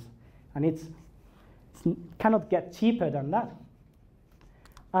 meters. And it cannot get cheaper than that.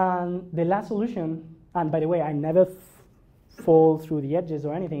 And the last solution, and by the way, I never fall through the edges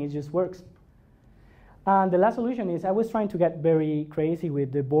or anything. It just works. And the last solution is I was trying to get very crazy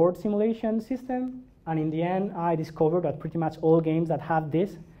with the board simulation system. And in the end, I discovered that pretty much all games that have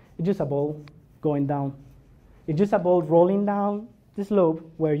this, it's just a ball going down. It's just a ball rolling down the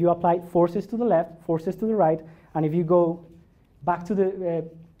slope where you apply forces to the left, forces to the right. And if you go back to the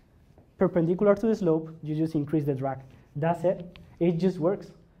perpendicular to the slope, you just increase the drag. That's it. It just works.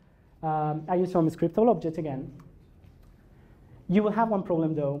 I use some scriptable objects again. You will have one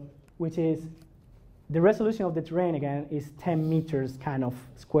problem, though, which is the resolution of the terrain, again, is 10 meters kind of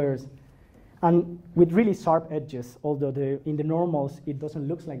squares. And with really sharp edges, although in the normals, it doesn't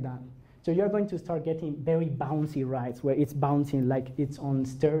look like that. So you're going to start getting very bouncy rides, where it's bouncing like it's on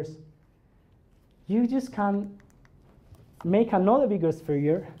stairs. You just can make another bigger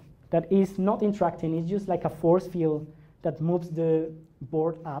sphere that is not interacting. It's just like a force field that moves the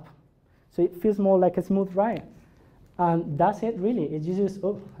board up. So it feels more like a smooth ride. And that's it, really. It's just,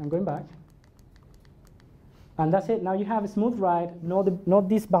 oh, I'm going back. And that's it. Now you have a smooth ride, not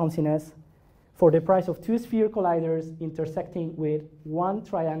this bounciness, for the price of 2 sphere colliders intersecting with 1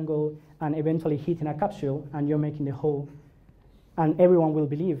 triangle and eventually hitting a capsule, and you're making the whole. And everyone will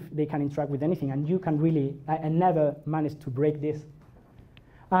believe they can interact with anything. And you can really, I never managed to break this.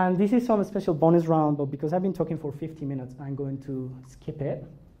 And this is some special bonus round, but because I've been talking for 50 minutes, I'm going to skip it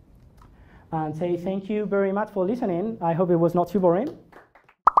and say thank you very much for listening. I hope it was not too boring.